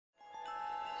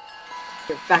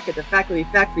back at the Faculty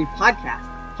Factory podcast.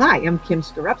 Hi, I'm Kim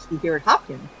Skorupski here at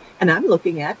Hopkins, and I'm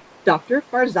looking at Dr.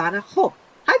 Farzana Hoque.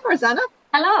 Hi, Farzana.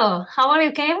 Hello, how are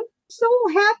you, Kim? So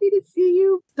happy to see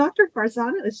you. Dr.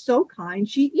 Farzana is so kind.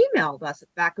 She emailed us at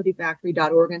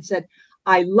facultyfactory.org and said,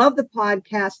 I love the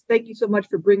podcast. Thank you so much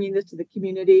for bringing this to the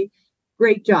community.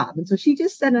 Great job. And so she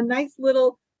just sent a nice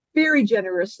little, very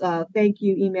generous thank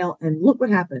you email. And look what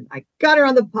happened. I got her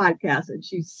on the podcast, and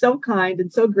she's so kind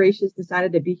and so gracious,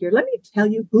 decided to be here. Let me tell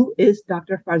you who is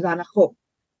Dr. Farzana Hoque.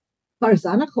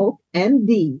 Farzana Hoque,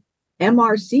 MD,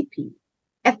 MRCP,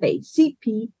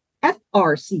 FACP,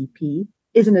 FRCP,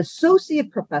 is an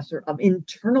associate professor of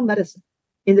internal medicine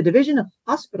in the Division of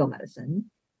Hospital Medicine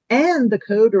and the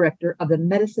co-director of the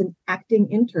Medicine Acting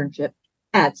Internship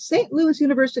at St. Louis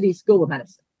University School of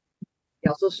Medicine. He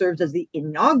also serves as the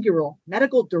inaugural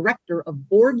medical director of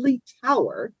Bordley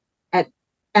Tower at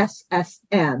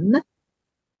SSM,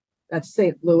 that's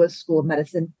St. Louis School of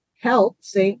Medicine, Health,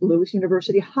 St. Louis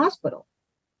University Hospital.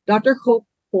 Dr. Hoque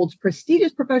holds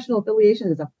prestigious professional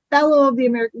affiliations as a fellow of the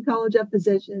American College of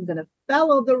Physicians and a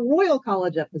fellow of the Royal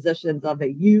College of Physicians of the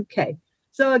UK.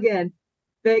 So again,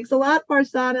 thanks a lot,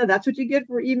 Farzana. That's what you get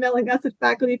for emailing us at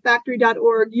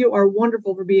facultyfactory.org. You are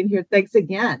wonderful for being here. Thanks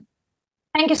again.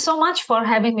 Thank you so much for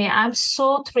having me. I'm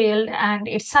so thrilled, and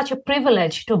it's such a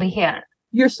privilege to be here.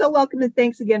 You're so welcome, and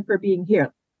thanks again for being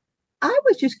here. I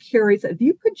was just curious if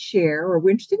you could share, or were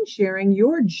interested in sharing,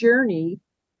 your journey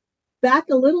back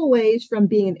a little ways from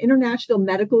being an international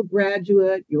medical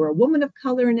graduate. You're a woman of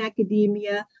color in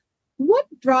academia. What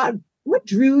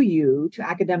drew you to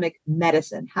academic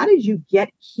medicine? How did you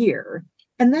get here?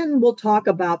 And then we'll talk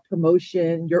about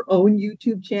promotion, your own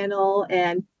YouTube channel,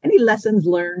 and any lessons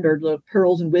learned or little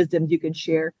pearls and wisdoms you can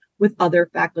share with other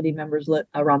faculty members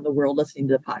around the world listening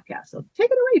to the podcast. So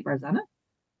take it away, Farzana.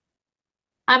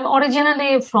 I'm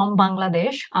originally from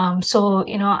Bangladesh. I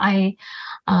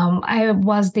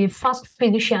was the first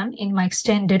physician in my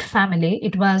extended family. I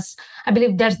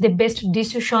believe that's the best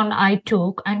decision I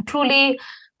took, and truly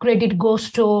credit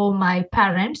goes to my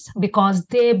parents because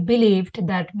they believed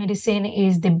that medicine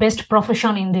is the best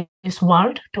profession in this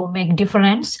world to make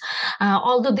difference.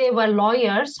 Although they were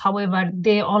lawyers, however,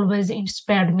 they always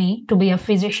inspired me to be a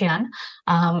physician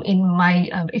in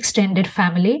my extended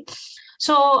family.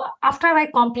 So after I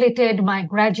completed my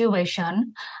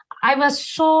graduation, I was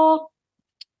so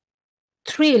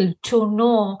thrilled to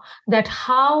know that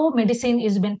how medicine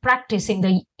is being practiced in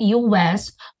the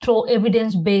US through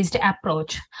evidence-based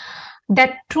approach.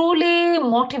 That truly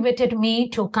motivated me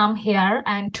to come here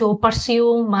and to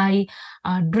pursue my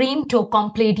dream to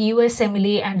complete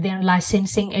USMLE and then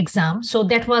licensing exam. So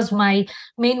that was my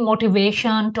main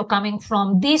motivation to coming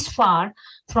from this far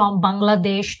from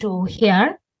Bangladesh to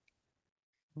here.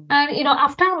 And,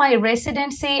 after my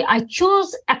residency, I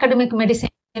chose academic medicine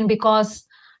because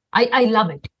I love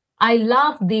it. I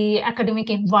love the academic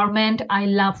environment. I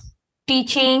love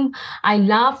teaching. I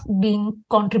love being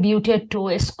contributed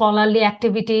to scholarly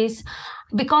activities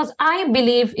because I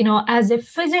believe, as a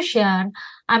physician,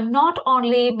 I'm not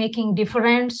only making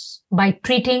difference by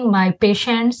treating my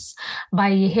patients, by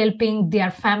helping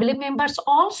their family members,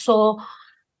 also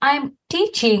I'm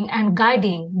teaching and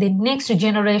guiding the next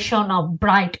generation of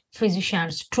bright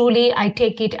physicians. Truly, I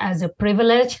take it as a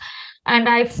privilege. And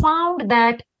I found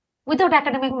that without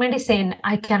academic medicine,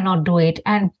 I cannot do it.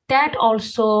 And that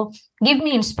also gave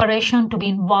me inspiration to be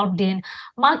involved in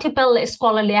multiple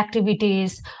scholarly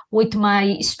activities with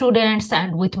my students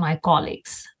and with my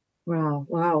colleagues.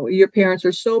 Wow. Your parents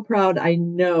are so proud, I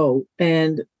know.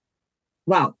 And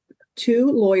wow,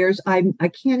 two lawyers. I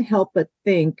can't help but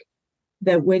think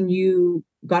that when you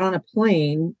got on a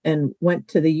plane and went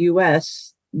to the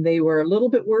US, they were a little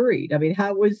bit worried. I mean,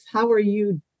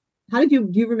 do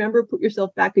you remember, put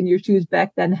yourself back in your shoes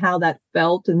back then, how that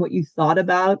felt and what you thought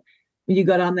about when you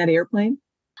got on that airplane?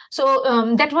 So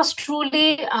that was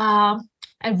truly a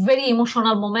very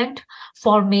emotional moment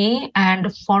for me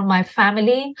and for my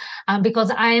family because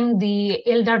I am the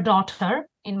elder daughter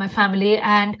in my family.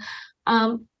 And,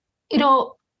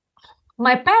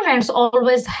 my parents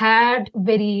always had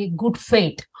very good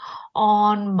faith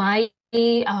on my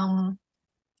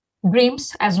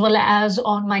dreams as well as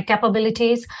on my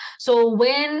capabilities. So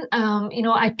when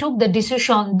I took the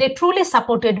decision, they truly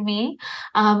supported me.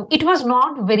 It was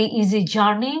not very easy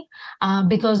journey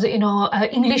because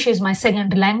English is my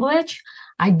second language.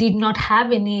 I did not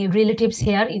have any relatives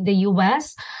here in the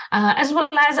US. as well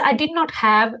as I did not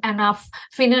have enough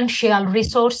financial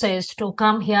resources to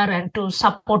come here and to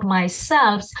support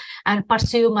myself and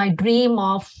pursue my dream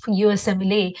of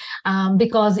USMLE,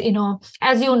 because,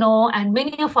 as you know, and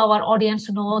many of our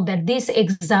audience know, that these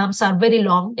exams are very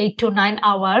long, 8 to 9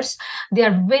 hours. They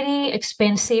are very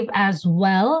expensive as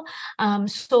well.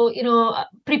 So,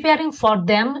 preparing for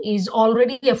them is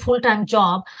already a full-time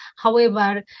job.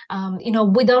 However,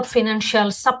 without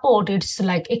financial support, it's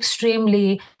like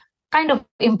extremely kind of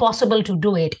impossible to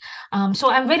do it. So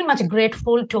I'm very much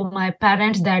grateful to my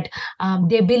parents that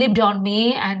they believed on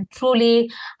me, and truly,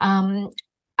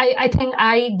 I think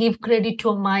I give credit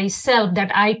to myself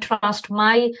that I trust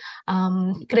my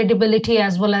credibility,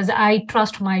 as well as I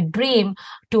trust my dream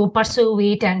to pursue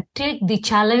it and take the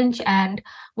challenge. And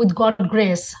with God's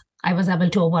grace, I was able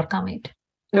to overcome it.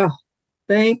 Oh,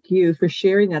 thank you for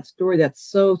sharing that story. That's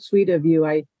so sweet of you.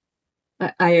 I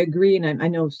agree. And I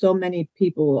know so many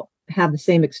people have the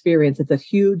same experience. It's a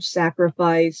huge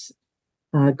sacrifice,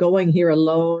 coming here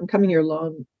alone,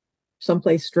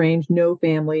 someplace strange, no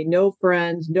family, no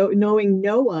friends, knowing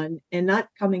no one, and not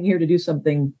coming here to do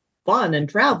something fun and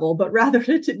travel, but rather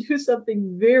to do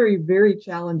something very, very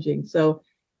challenging. So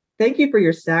thank you for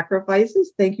your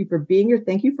sacrifices. Thank you for being here.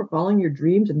 Thank you for following your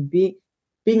dreams and being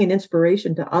an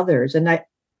inspiration to others. And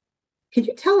could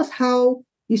you tell us how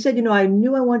you said, I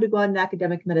knew I wanted to go into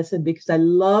academic medicine because I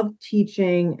loved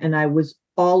teaching and I was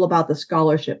all about the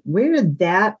scholarship. Where did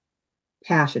that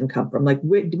passion come from? Like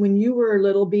when you were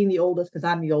little, being the oldest, because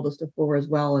I'm the oldest of four as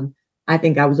well, and I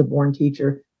think I was a born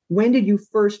teacher. When did you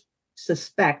first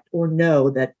suspect or know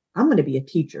that I'm going to be a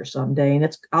teacher someday,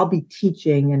 and I'll be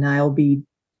teaching and I'll be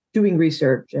doing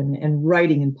research and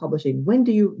writing and publishing?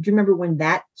 Do you remember when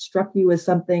that struck you as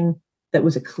something that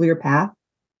was a clear path?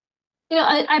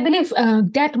 I believe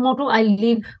that motto I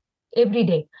live every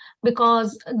day,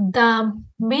 because the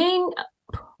main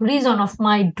reason of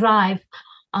my drive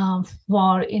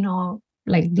for,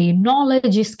 like the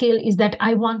knowledge skill is that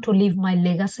I want to leave my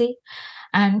legacy.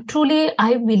 And truly,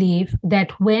 I believe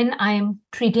that when I'm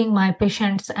treating my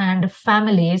patients and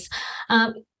families,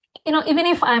 even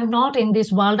if I'm not in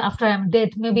this world after I'm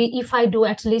dead, maybe if I do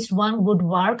at least one good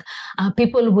work,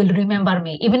 people will remember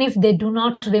me. Even if they do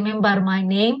not remember my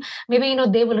name, maybe,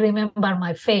 they will remember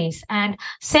my face. And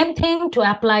same thing to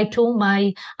apply to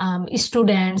my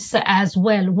students as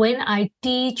well. When I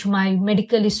teach my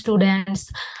medical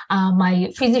students,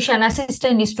 my physician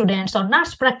assistant students, or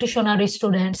nurse practitioner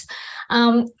students,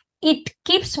 it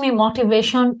keeps me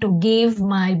motivation to give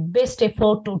my best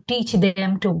effort to teach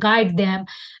them, to guide them,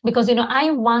 because, I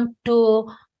want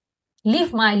to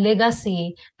leave my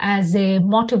legacy as a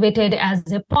motivated,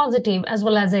 as a positive, as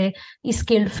well as a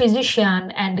skilled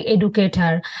physician and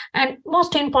educator. And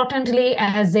most importantly,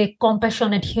 as a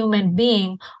compassionate human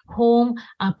being whom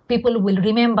people will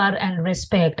remember and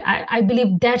respect. I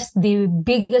believe that's the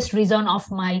biggest reason of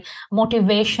my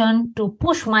motivation to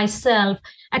push myself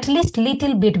at least a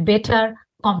little bit better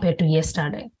compared to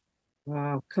yesterday.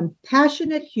 Wow.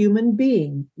 Compassionate human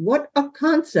being. What a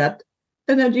concept.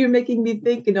 And you're making me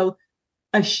think,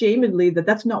 ashamedly,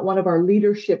 that's not one of our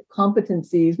leadership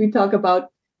competencies. We talk about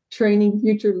training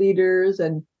future leaders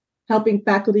and helping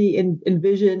faculty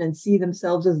envision and see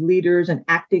themselves as leaders and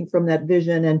acting from that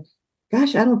vision. And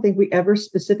gosh, I don't think we ever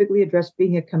specifically address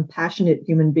being a compassionate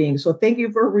human being. So thank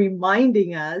you for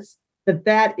reminding us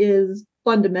that is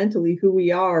fundamentally who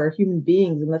we are, human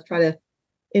beings. And let's try to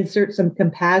insert some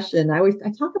compassion. I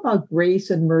talk about grace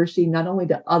and mercy, not only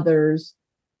to others,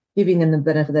 giving them the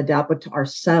benefit of the doubt, but to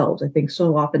ourselves. I think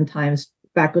so oftentimes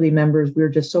faculty members, we're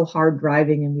just so hard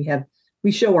driving, and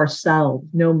we show ourselves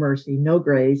no mercy, no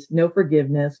grace, no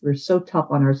forgiveness. We're so tough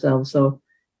on ourselves. So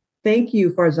thank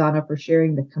you, Farzana, for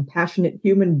sharing the compassionate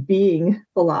human being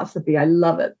philosophy. I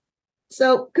love it.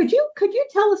 So could you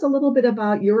tell us a little bit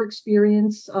about your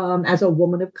experience as a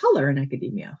woman of color in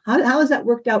academia? How has that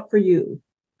worked out for you?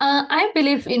 I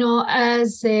believe,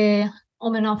 as a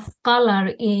woman of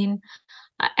color in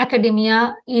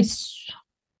academia, it's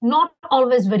not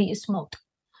always very smooth,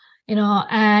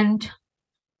 and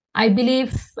I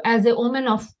believe as a woman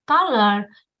of color,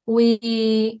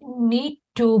 we need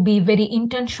to be very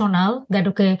intentional that,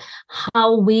 okay,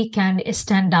 how we can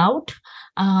stand out,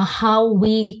 how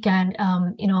we can,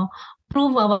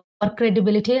 prove our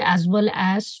credibility, as well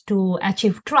as to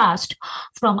achieve trust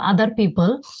from other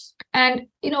people. And,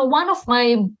 one of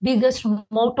my biggest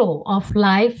motto of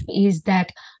life is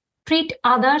that treat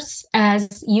others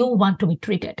as you want to be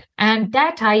treated. And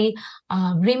that I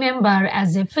remember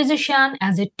as a physician,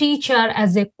 as a teacher,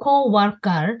 as a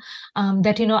co-worker,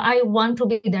 that, I want to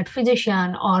be that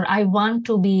physician, or I want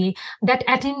to be that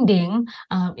attending,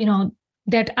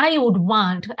 that I would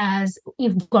want, as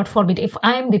if God forbid, if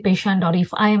I am the patient or if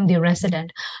I am the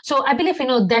resident. So I believe,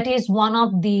 that is one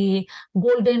of the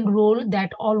golden rule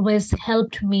that always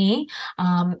helped me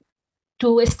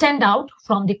to stand out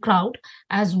from the crowd,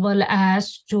 as well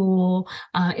as to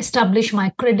establish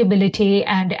my credibility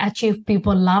and achieve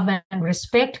people love and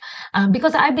respect.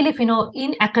 Because I believe,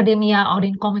 in academia or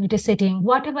in community setting,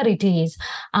 whatever it is,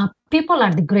 people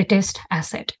are the greatest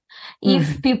asset.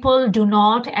 If people do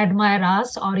not admire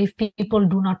us, or if people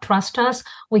do not trust us,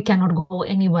 we cannot go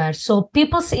anywhere. So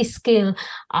people's skill,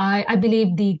 I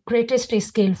believe the greatest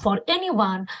skill for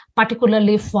anyone,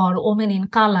 particularly for women in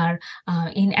color,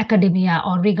 in academia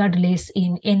or regardless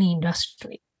in any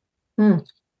industry.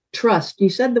 Trust. You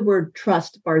said the word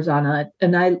trust, Farzana,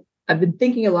 and I've been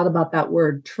thinking a lot about that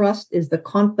word. Trust is the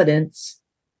confidence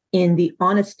in the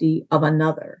honesty of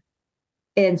another.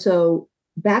 And so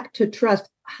back to trust,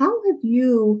 how have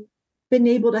you been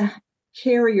able to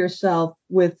carry yourself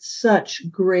with such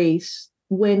grace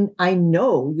when I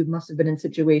know you must have been in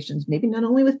situations, maybe not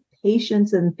only with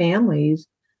patients and families,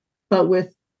 but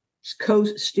with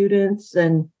co-students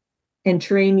and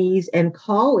trainees and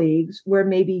colleagues where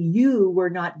maybe you were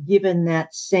not given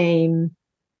that same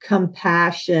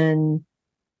compassion,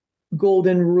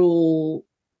 golden rule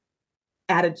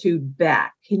attitude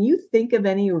back? Can you think of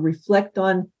any or reflect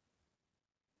on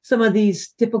some of these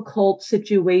difficult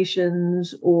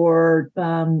situations or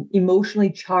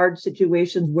emotionally charged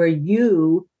situations where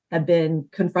you have been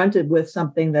confronted with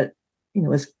something that,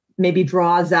 is maybe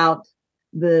draws out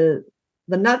the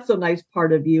not so nice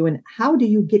part of you, and how do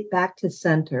you get back to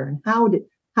center, and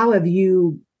how have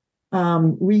you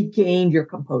regained your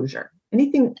composure?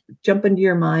 Anything jump into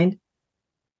your mind?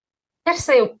 That's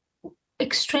a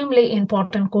extremely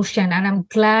important question, and I'm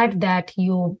glad that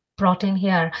you brought in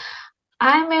here.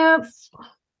 I'm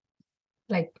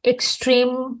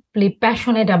extremely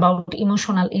passionate about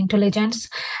emotional intelligence,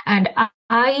 and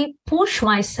I push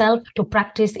myself to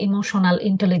practice emotional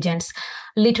intelligence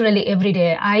literally every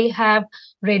day. I have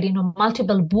read,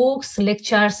 multiple books,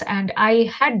 lectures, and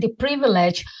I had the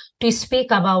privilege to speak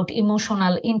about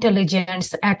emotional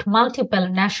intelligence at multiple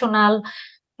national,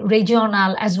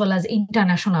 regional, as well as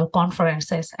international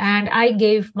conferences. And I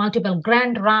gave multiple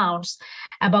grand rounds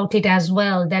about it as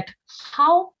well, that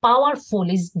how powerful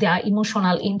is the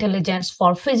emotional intelligence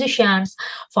for physicians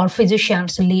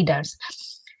leaders.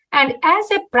 And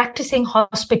as a practicing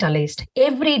hospitalist,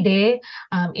 every day,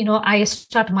 I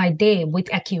start my day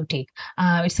with acuity.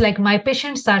 It's like my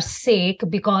patients are sick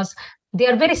because they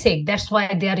are very sick. That's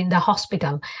why they are in the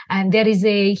hospital. And there is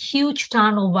a huge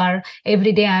turnover.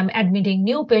 Every day I'm admitting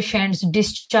new patients,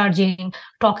 discharging,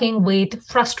 talking with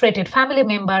frustrated family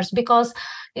members because,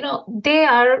 they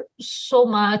are so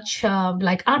much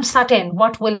uncertain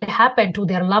what will happen to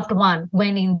their loved one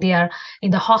when in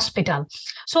the hospital.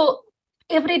 So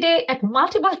every day at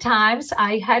multiple times,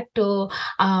 I had to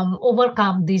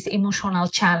overcome this emotional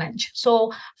challenge.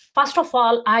 So first of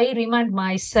all, I remind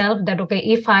myself that, okay,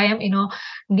 if I am,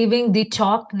 giving the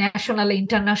talk nationally,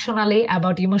 internationally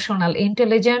about emotional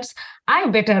intelligence, I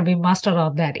better be master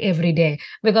of that every day,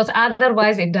 because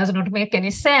otherwise it does not make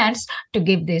any sense to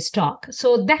give this talk.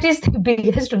 So that is the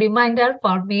biggest reminder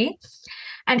for me.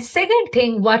 And second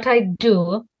thing, what I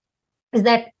do is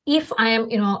that if I am,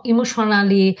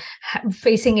 emotionally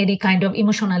facing any kind of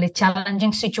emotionally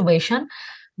challenging situation,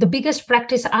 the biggest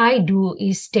practice I do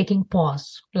is taking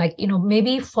pause,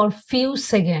 maybe for few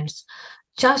seconds,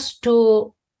 just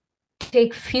to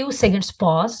take few seconds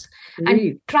pause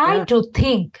and try to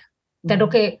think that,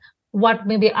 okay, what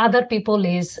maybe other people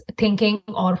is thinking,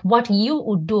 or what you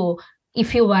would do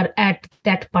if you were at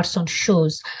that person's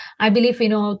shoes. I believe,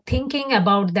 thinking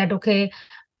about that, okay,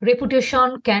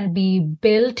 reputation can be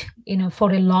built,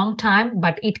 for a long time,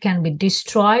 but it can be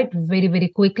destroyed very, very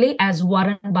quickly, as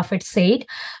Warren Buffett said.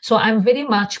 So I'm very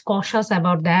much cautious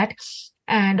about that.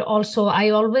 And also,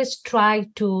 I always try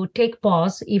to take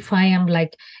pause if I am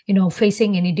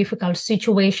facing any difficult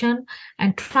situation,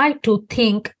 and try to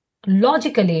think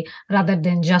logically rather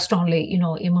than just only,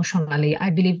 emotionally.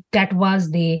 I believe that was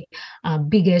the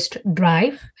biggest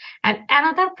drive. And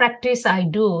another practice I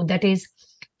do, that is,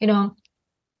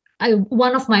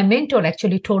 one of my mentor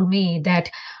actually told me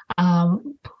that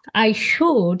I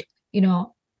should,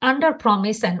 under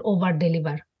promise and over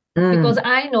deliver. Because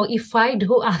I know if I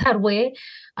do other way,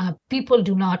 people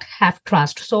do not have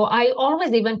trust. So I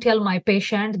always even tell my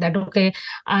patient that, okay,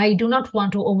 I do not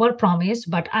want to over promise,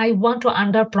 but I want to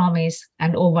under promise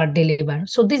and over deliver.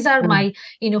 So these are my,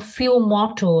 few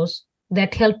mottos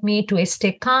that help me to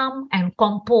stay calm and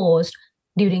composed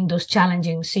during those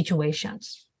challenging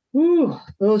situations. Ooh,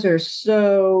 those are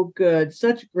so good.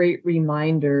 Such great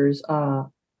reminders.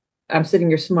 I'm sitting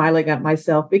here smiling at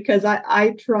myself because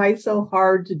I try so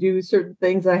hard to do certain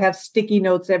things. I have sticky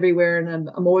notes everywhere, and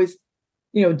I'm always,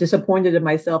 disappointed in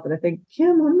myself. And I think,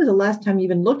 Kim, when was the last time you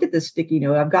even looked at this sticky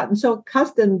note? I've gotten so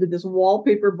accustomed to this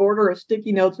wallpaper border of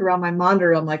sticky notes around my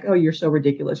monitor. I'm like, oh, you're so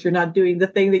ridiculous. You're not doing the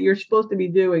thing that you're supposed to be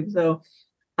doing. So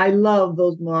I love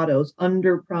those mottos: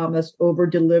 under promise, over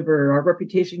deliver. Our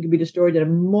reputation can be destroyed in a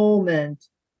moment.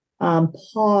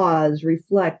 Pause,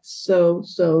 reflect. So,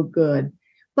 so good.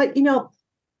 But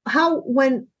how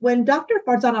when Dr.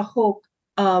 Farzana Hoque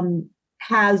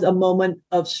has a moment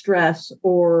of stress,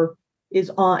 or is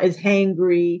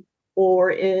hangry, or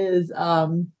is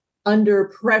under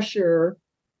pressure,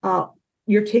 uh,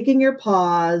 you're taking your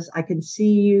pause. I can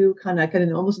see you kind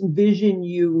of almost envision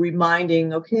you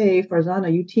reminding, okay,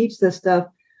 Farzana, you teach this stuff.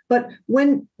 But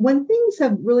when things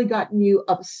have really gotten you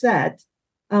upset,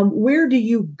 where do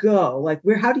you go? Like,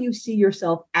 how do you see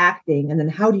yourself acting? And then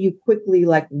how do you quickly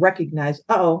like recognize,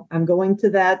 oh, I'm going to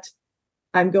that.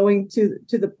 I'm going to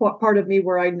the part of me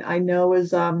where I know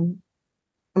is I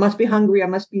must be hungry. I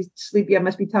must be sleepy. I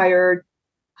must be tired.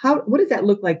 What does that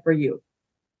look like for you?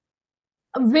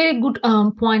 A very good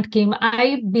point, Kim.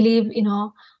 I believe,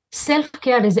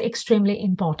 self-care is extremely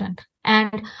important.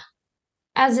 And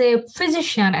as a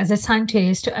physician, as a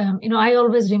scientist, I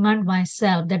always remind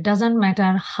myself that doesn't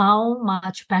matter how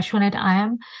much passionate I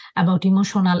am about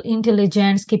emotional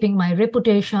intelligence, keeping my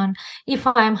reputation. If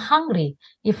I'm hungry,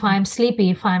 if I'm sleepy,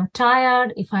 if I'm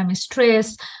tired, if I'm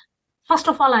stressed, first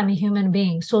of all, I'm a human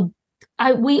being. So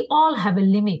we all have a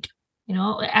limit.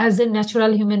 As a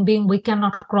natural human being, we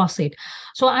cannot cross it.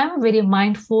 So I'm very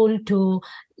mindful to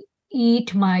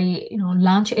eat my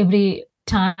lunch every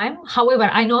time. However,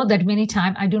 I know that many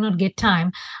times I do not get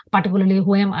time, particularly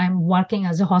when I'm working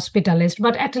as a hospitalist,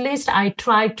 but at least I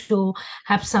try to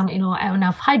have some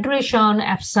enough hydration,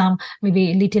 have some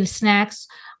maybe little snacks,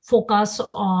 focus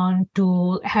on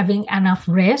to having enough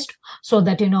rest, so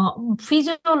that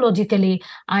physiologically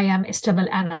I am stable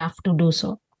enough to do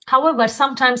so. However,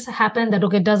 sometimes happen that,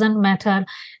 okay, it doesn't matter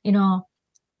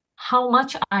how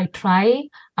much I try,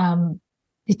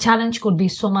 the challenge could be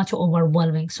so much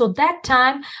overwhelming. So that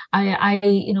time I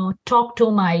talk to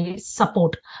my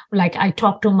support, like I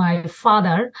talk to my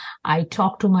father, I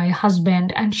talk to my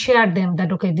husband and share them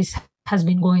that, okay, this has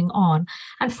been going on.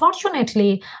 And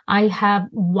fortunately, I have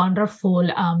wonderful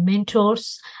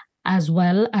mentors as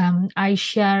well. I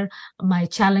share my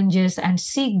challenges and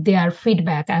seek their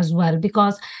feedback as well,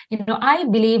 because I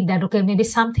believe that, okay, maybe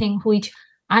something which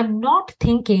I'm not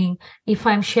thinking, if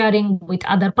I'm sharing with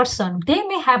other person, they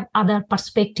may have other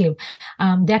perspective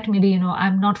that maybe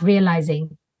I'm not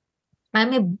realizing.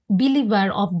 I'm a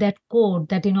believer of that quote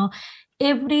that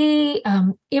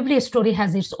every story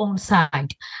has its own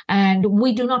side, and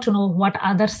we do not know what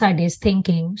other side is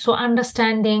thinking. So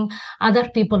understanding other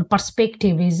people's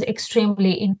perspective is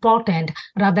extremely important,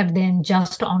 rather than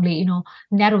just only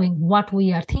narrowing what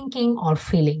we are thinking or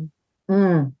feeling.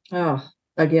 Oh,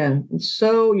 again,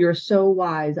 so you're so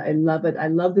wise. I love it. I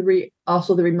love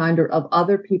also the reminder of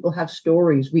other people have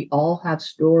stories. We all have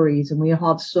stories, and we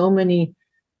have so many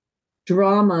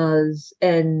dramas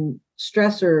and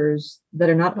stressors that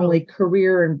are not only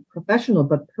career and professional,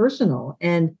 but personal,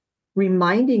 and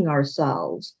reminding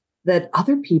ourselves that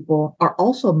other people are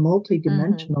also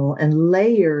multidimensional and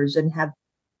layers, and have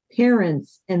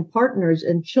parents and partners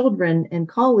and children and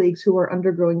colleagues who are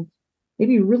undergoing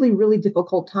maybe really, really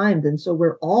difficult times. And so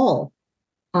we're all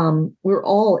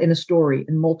in a story,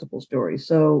 in multiple stories.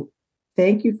 So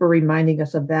thank you for reminding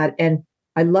us of that. And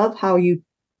I love how you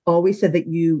always said that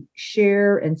you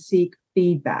share and seek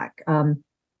feedback.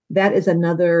 That is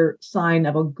another sign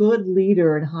of a good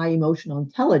leader in high emotional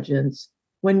intelligence,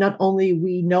 when not only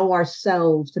we know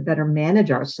ourselves to better manage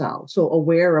ourselves, so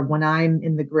aware of when I'm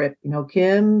in the grip,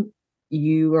 Kim,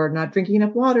 you are not drinking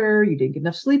enough water, you didn't get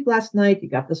enough sleep last night, you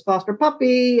got this foster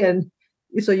puppy, and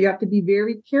so you have to be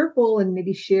very careful and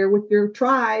maybe share with your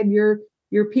tribe, your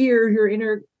peers,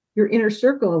 your inner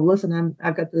circle of, listen,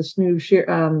 I've got this new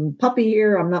puppy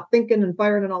here. I'm not thinking and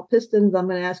firing on all pistons. I'm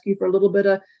going to ask you for a little bit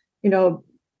of,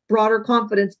 broader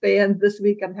confidence bands this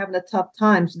week. I'm having a tough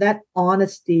time. So that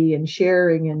honesty and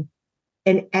sharing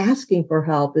and asking for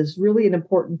help is really an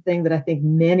important thing that I think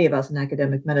many of us in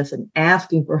academic medicine,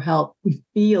 asking for help, we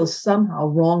feel somehow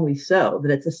wrongly so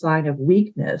that it's a sign of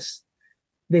weakness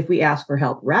if we ask for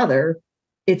help. Rather,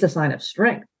 it's a sign of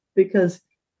strength, because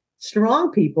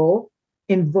strong people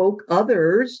invoke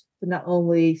others to not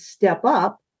only step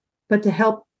up, but to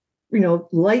help,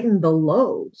 lighten the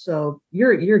load. So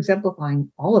you're exemplifying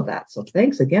all of that. So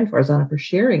thanks again, Farzana, for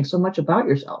sharing so much about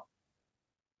yourself.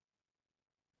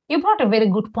 You brought a very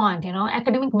good point.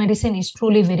 Academic medicine is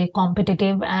truly very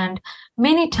competitive, and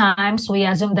many times we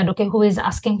assume that, okay, who is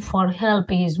asking for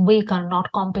help is weak or not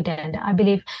competent. I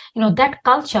believe, that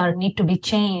culture need to be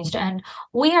changed, and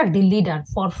we are the leader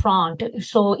forefront.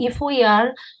 So if we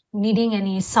are needing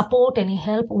any support, any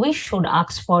help, we should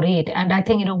ask for it. And I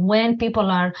think, when people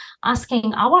are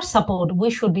asking our support, we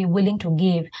should be willing to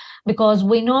give, because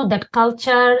we know that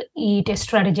culture eat a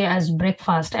strategy as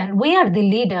breakfast, and we are the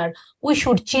leader. We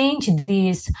should change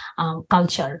this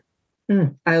culture.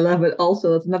 I love it.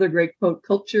 Also, it's another great quote: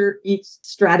 culture eats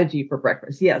strategy for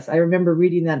breakfast. Yes, I remember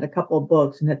reading that in a couple of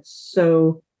books, and it's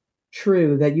so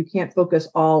true that you can't focus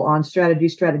all on strategy,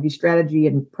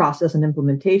 and process and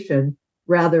implementation.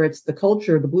 Rather, it's the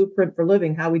culture, the blueprint for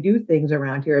living, how we do things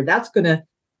around here. That's going to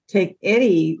take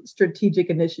any strategic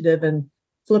initiative and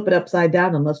flip it upside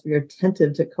down unless we are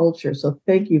attentive to culture. So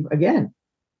thank you again.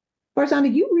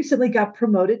 Farzana, you recently got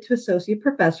promoted to associate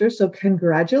professor, so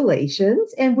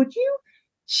congratulations. And would you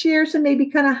share some maybe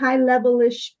kind of high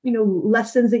level-ish,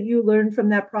 lessons that you learned from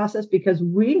that process? Because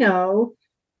we know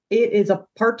it is a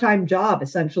part-time job,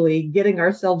 essentially, getting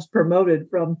ourselves promoted,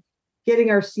 from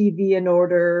getting our CV in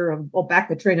order, well, back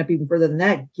the train up even further than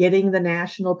that, getting the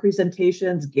national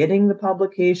presentations, getting the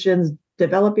publications,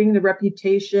 developing the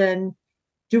reputation,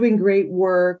 doing great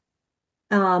work,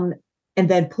 and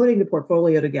then putting the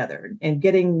portfolio together and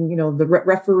getting, the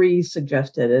referees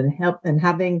suggested and help, and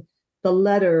having the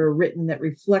letter written that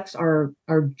reflects our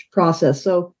process.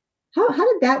 So how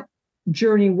did that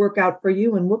journey work out for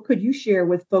you? And what could you share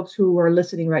with folks who are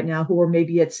listening right now, who are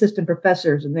maybe assistant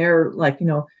professors and they're like,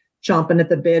 chomping at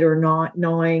the bit or not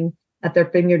gnawing at their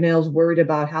fingernails, worried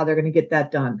about how they're going to get that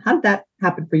done? How did that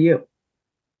happen for you?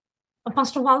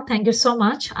 First of all, thank you so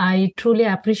much. I truly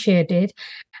appreciate it.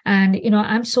 And,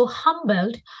 I'm so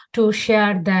humbled to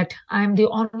share that I'm the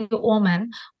only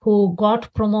woman who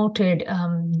got promoted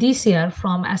this year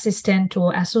from assistant to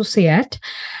associate.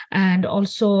 And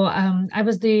also,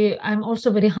 I'm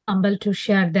also very humbled to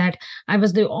share that I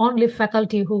was the only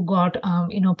faculty who got,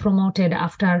 promoted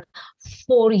after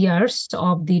 4 years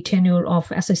of the tenure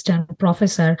of assistant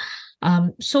professor.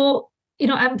 So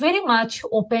I'm very much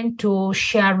open to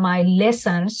share my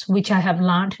lessons, which I have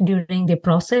learned during the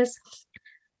process.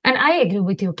 And I agree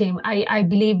with you, Kim. I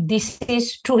believe this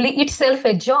is truly itself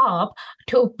a job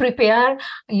to prepare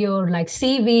your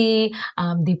CV,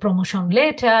 the promotion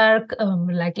letter,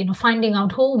 finding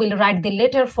out who will write the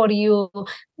letter for you.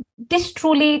 This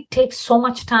truly takes so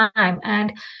much time.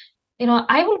 And,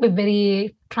 I will be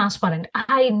very transparent.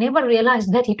 I never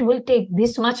realized that it will take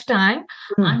this much time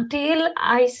until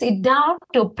I sit down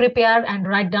to prepare and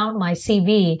write down my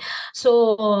CV.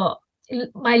 So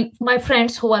my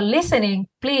friends who are listening,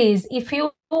 please, if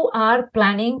you are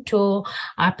planning to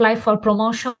apply for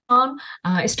promotion,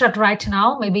 start right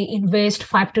now. Maybe invest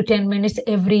 5 to 10 minutes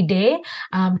every day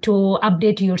to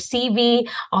update your CV,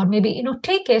 or maybe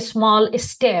take a small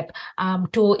step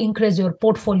to increase your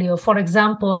portfolio. For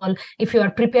example, if you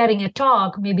are preparing a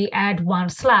talk, maybe add one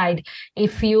slide.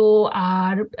 If you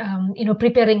are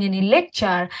preparing any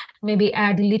lecture, maybe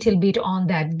add a little bit on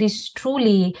that. This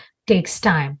truly takes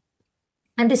time.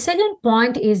 And the second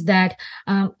point is that,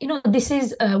 this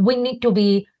is, we need to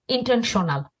be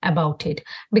intentional about it,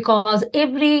 because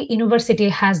every university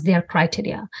has their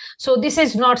criteria. So this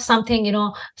is not something,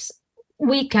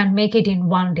 we can make it in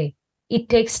one day. It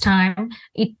takes time.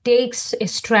 It takes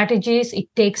strategies. It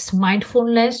takes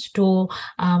mindfulness to,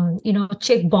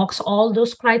 check box all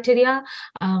those criteria.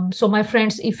 So my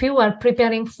friends, if you are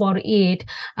preparing for it,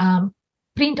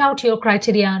 print out your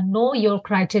criteria, know your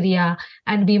criteria,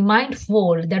 and be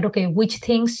mindful that, okay, which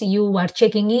things you are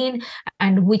checking in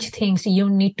and which things you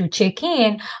need to check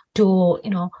in to,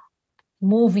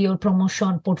 move your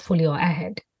promotion portfolio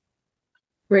ahead.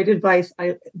 Great advice.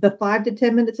 The 5 to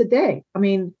 10 minutes a day. I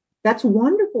mean, that's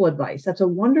wonderful advice. That's a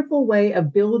wonderful way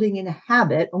of building in a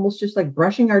habit, almost just like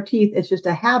brushing our teeth. It's just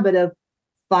a habit of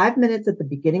 5 minutes at the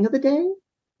beginning of the day,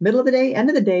 middle of the day, end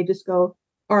of the day. Just go,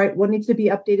 all right, what needs to be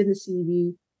updated in the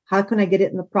CV? How can I get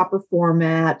it in the proper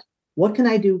format? What can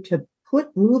I do to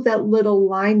move that little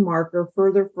line marker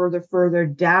further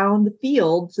down the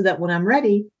field so that when I'm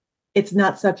ready, it's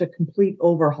not such a complete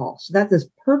overhaul. So that is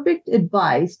perfect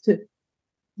advice to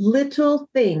little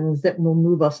things that will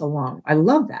move us along. I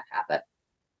love that habit.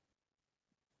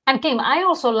 And Kim, I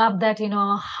also love that,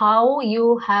 how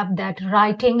you have that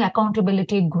writing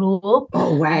accountability group.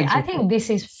 Oh, wow. I think this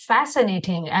is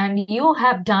fascinating, and you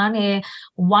have done a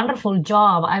wonderful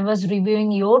job. I was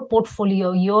reviewing your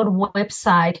portfolio, your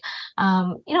website.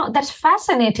 That's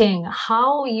fascinating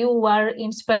how you were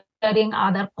inspired inspiring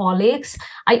other colleagues,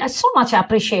 I so much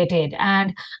appreciate it.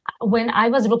 And when I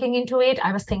was looking into it,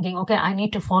 I was thinking, okay, I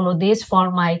need to follow this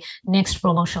for my next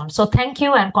promotion. So thank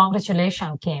you and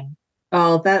congratulations, Kim.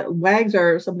 Oh, that WAGs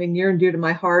are something near and dear to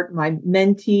my heart. My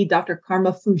mentee, Dr.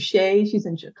 Karma Fouché, she's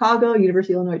in Chicago,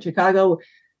 University of Illinois at Chicago.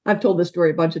 I've told this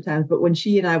story a bunch of times, but when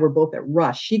she and I were both at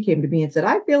Rush, she came to me and said,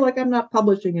 I feel like I'm not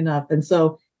publishing enough. And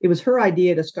so it was her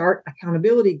idea to start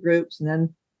accountability groups. And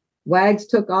then WAGs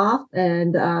took off,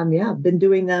 and I've been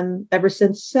doing them ever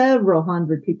since. Several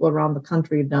hundred people around the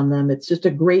country have done them. It's just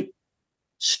a great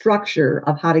structure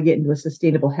of how to get into a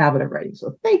sustainable habit of writing.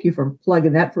 So thank you for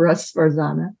plugging that for us,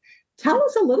 Farzana. Tell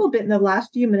us a little bit in the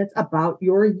last few minutes about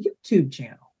your YouTube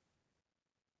channel.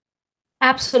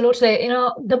 Absolutely.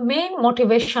 The main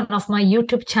motivation of my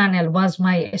YouTube channel was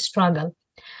my struggle.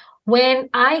 When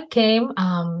I came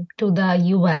to the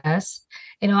US,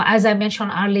 as I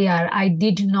mentioned earlier, I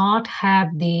did not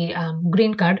have the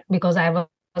green card because I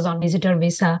was on visitor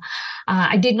visa.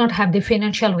 I did not have the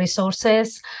financial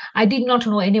resources. I did not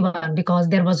know anyone because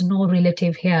there was no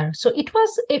relative here. So it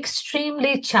was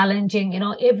extremely challenging.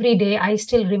 Every day I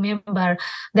still remember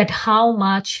that how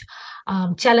much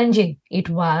challenging it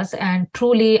was. And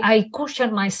truly, I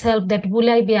questioned myself that will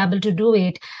I be able to do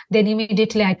it? Then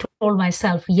immediately I told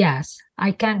myself, yes,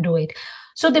 I can do it.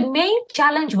 So the main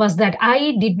challenge was that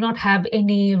I did not have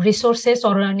any resources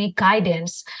or any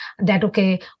guidance that,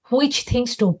 okay, which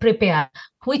things to prepare,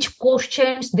 which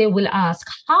questions they will ask,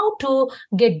 how to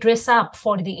get dressed up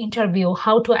for the interview,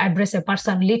 how to address a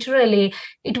person. Literally,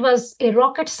 it was a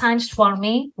rocket science for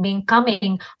me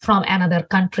coming from another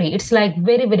country. It's like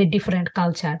very, very different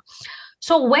culture.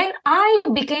 So when I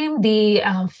became the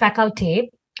faculty,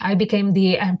 I became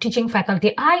the teaching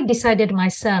faculty, I decided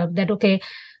myself that, okay,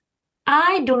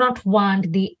 I do not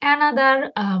want the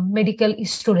another medical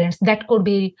students that could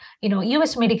be,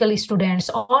 US medical students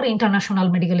or international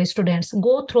medical students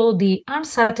go through the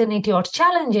uncertainty or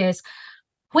challenges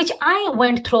which I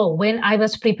went through when I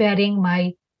was preparing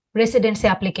my residency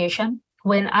application,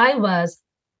 when I was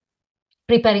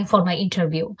preparing for my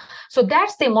interview. So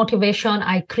that's the motivation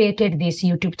I created this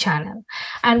YouTube channel.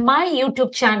 And my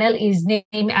YouTube channel is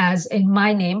named as in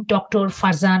my name, Dr.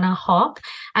 Farzana Hoque.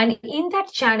 And in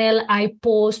that channel, I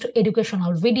post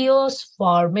educational videos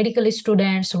for medical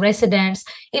students, residents,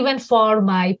 even for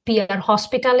my peer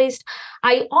hospitalists.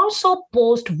 I also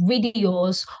post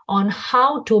videos on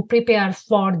how to prepare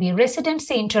for the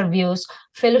residency interviews,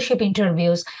 fellowship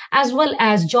interviews, as well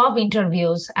as job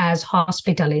interviews as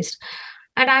hospitalist.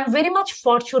 And I'm very much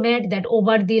fortunate that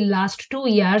over the last 2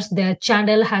 years, the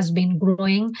channel has been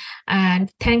growing.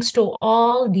 And thanks to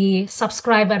all the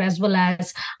subscribers as well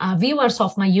as viewers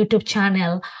of my YouTube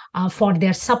channel for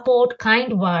their support,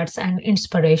 kind words, and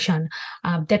inspiration.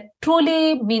 That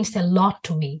truly means a lot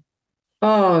to me.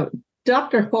 Oh,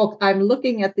 Dr. Hoque, I'm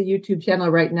looking at the YouTube channel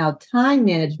right now. Time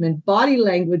management, body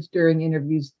language during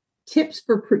interviews, tips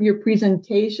for your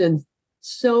presentations.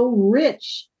 So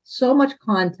rich, so much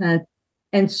content,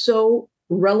 and so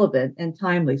relevant and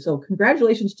timely. So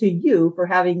congratulations to you for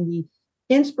having the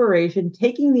inspiration,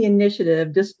 taking the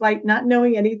initiative, despite not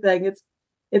knowing anything.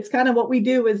 It's kind of what we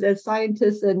do as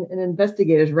scientists and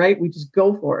investigators, right? We just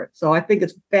go for it. So I think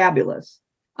it's fabulous.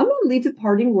 I'm going to leave the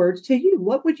parting words to you.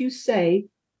 What would you say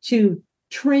to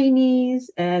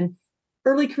trainees and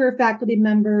early career faculty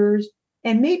members,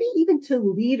 and maybe even to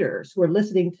leaders who are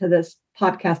listening to this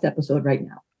podcast episode right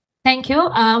now? Thank you.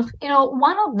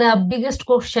 One of the biggest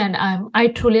question I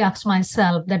truly ask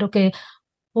myself that, okay,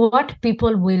 what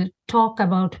people will talk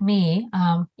about me,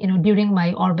 during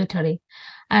my orbitary.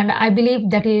 And I believe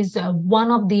that is one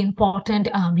of the important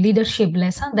leadership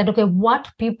lessons that, okay,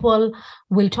 what people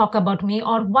will talk about me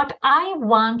or what I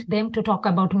want them to talk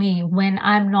about me when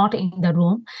I'm not in the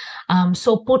room.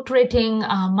 So portraying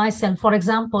myself, for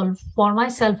example, for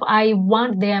myself, I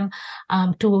want them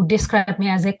to describe me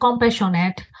as a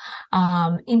compassionate,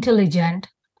 intelligent,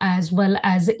 as well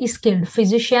as a skilled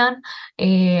physician,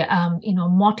 a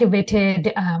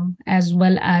motivated, as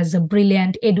well as a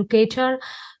brilliant educator.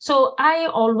 So I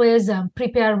always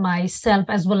prepare myself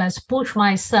as well as push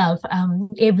myself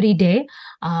every day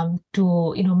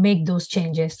to make those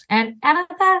changes. And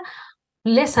another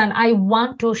lesson I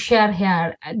want to share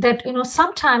here that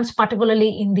sometimes,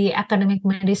 particularly in the academic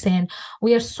medicine,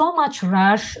 we are so much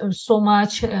rush, so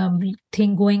much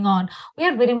thing going on. We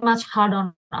are very much hard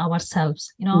on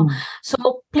ourselves.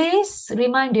 So please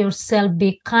remind yourself,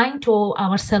 be kind to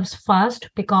ourselves first,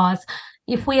 because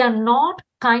if we are not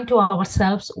kind to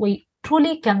ourselves, we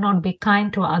truly cannot be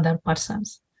kind to other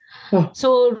persons. Oh.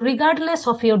 So regardless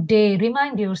of your day,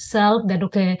 remind yourself that,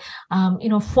 okay,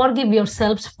 forgive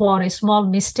yourselves for small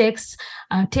mistakes.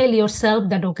 Tell yourself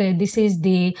that, okay, this is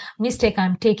the mistake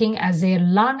I'm taking as a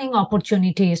learning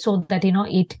opportunity so that,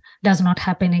 it does not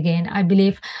happen again. I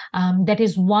believe that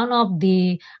is one of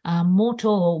the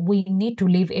motto we need to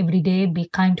live every day, be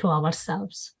kind to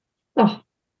ourselves. Oh,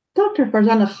 Dr.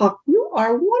 Farzana Hoque, you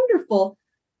are wonderful.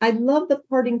 I love the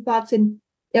parting thoughts, and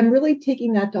I'm really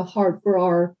taking that to heart for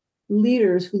our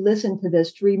leaders who listen to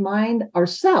this, to remind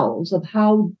ourselves of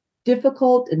how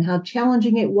difficult and how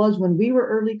challenging it was when we were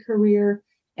early career,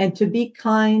 and to be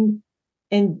kind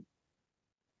and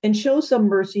show some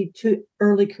mercy to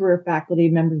early career faculty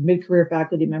members, mid-career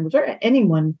faculty members, or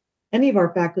anyone, any of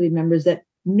our faculty members, that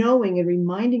knowing and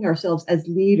reminding ourselves as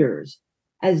leaders,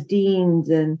 as deans,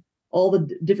 and all the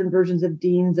different versions of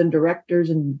deans and directors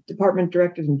and department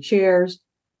directors and chairs,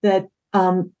 that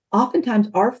oftentimes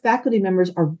our faculty members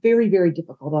are very, very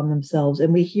difficult on themselves.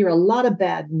 And we hear a lot of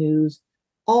bad news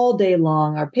all day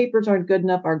long. Our papers aren't good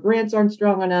enough. Our grants aren't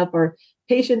strong enough. Our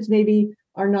patients maybe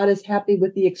are not as happy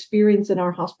with the experience in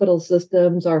our hospital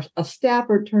systems. Our staff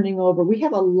are turning over. We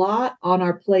have a lot on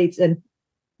our plates. And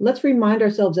let's remind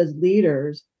ourselves as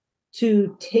leaders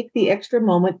to take the extra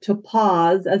moment to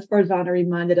pause, as Farzana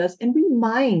reminded us, and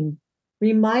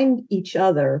remind each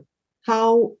other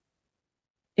how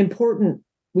important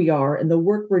we are and the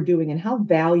work we're doing and how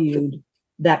valued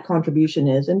that contribution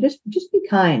is, and just be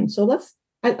kind. So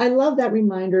I love that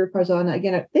reminder, Farzana.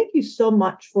 Again, thank you so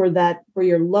much for that, for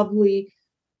your lovely,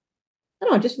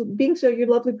 just being your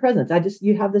lovely presence.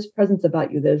 You have this presence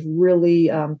about you that is really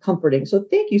comforting. So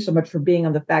thank you so much for being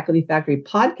on the Faculty Factory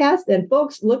podcast. And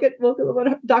folks, look at what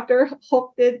Dr.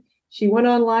 Hoque did. She went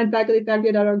online,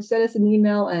 facultyfactory.org, sent us an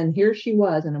email, and here she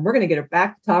was. And we're going to get her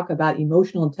back to talk about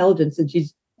emotional intelligence, and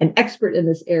she's an expert in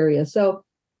this area. So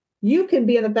you can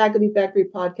be on the Faculty Factory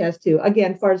podcast too.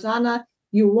 Again, Farzana,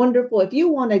 you're wonderful. If you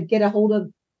want to get a hold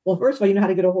of, well, first of all, you know how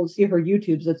to get a hold of, see her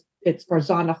YouTube's. It's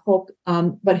Farzana Hoque.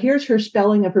 But here's her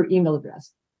spelling of her email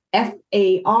address: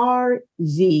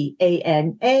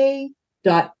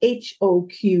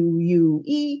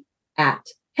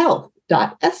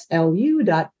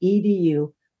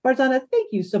 FARZANAHOQUE@health.slu.edu. Farzana, thank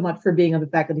you so much for being on the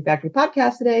Faculty Factory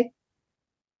podcast today.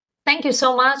 Thank you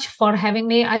so much for having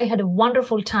me. I had a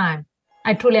wonderful time.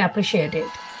 I truly appreciate it.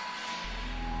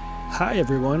 Hi,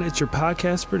 everyone. It's your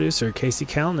podcast producer, Casey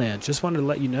Calnan. Just wanted to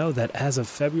let you know that as of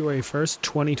February 1st,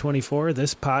 2024,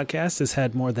 this podcast has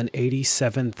had more than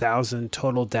 87,000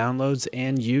 total downloads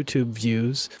and YouTube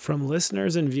views from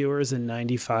listeners and viewers in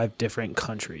 95 different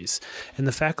countries. And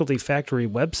the Faculty Factory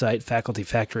website,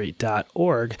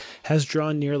 facultyfactory.org, has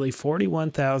drawn nearly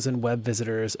 41,000 web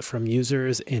visitors from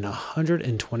users in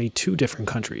 122 different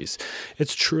countries.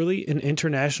 It's truly an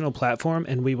international platform,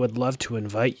 and we would love to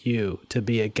invite you to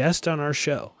be a guest on our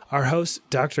show. Our host,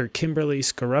 Dr. Kimberly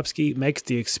Skorupski, makes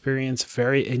the experience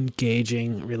very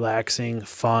engaging, relaxing,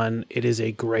 fun. It is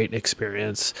a great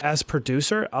experience. As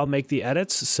producer, I'll make the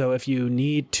edits, so if you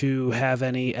need to have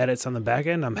any edits on the back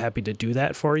end, I'm happy to do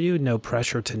that for you. No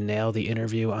pressure to nail the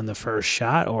interview on the first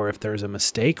shot, or if there's a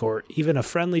mistake, or even a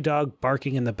friendly dog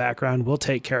barking in the background, we'll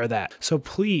take care of that. So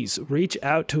please reach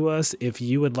out to us if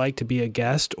you would like to be a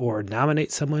guest or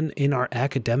nominate someone in our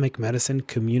academic medicine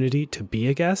community to be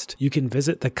a guest. You can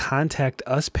visit the Contact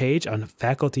Us page on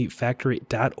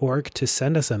facultyfactory.org to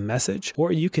send us a message,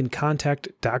 or you can contact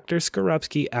Dr.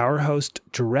 Skorupski, our host,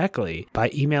 directly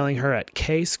by emailing her at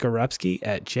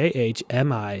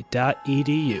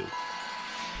kskorupski@jhmi.edu.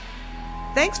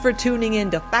 Thanks for tuning in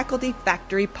to Faculty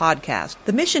Factory Podcast.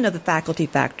 The mission of the Faculty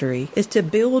Factory is to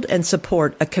build and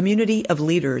support a community of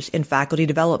leaders in faculty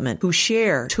development who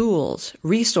share tools,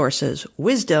 resources,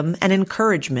 wisdom, and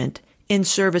encouragement in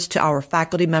service to our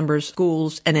faculty members,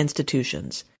 schools, and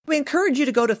institutions. We encourage you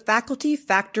to go to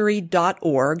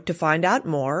facultyfactory.org to find out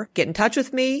more. Get in touch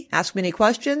with me, ask me any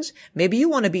questions. Maybe you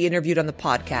want to be interviewed on the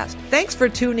podcast. Thanks for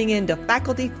tuning in to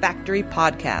Faculty Factory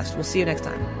Podcast. We'll see you next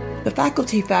time. The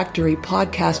Faculty Factory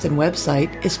podcast and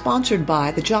website is sponsored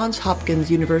by the Johns Hopkins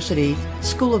University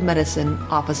School of Medicine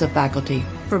Office of Faculty.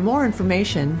 For more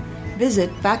information, visit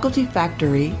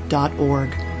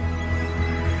facultyfactory.org.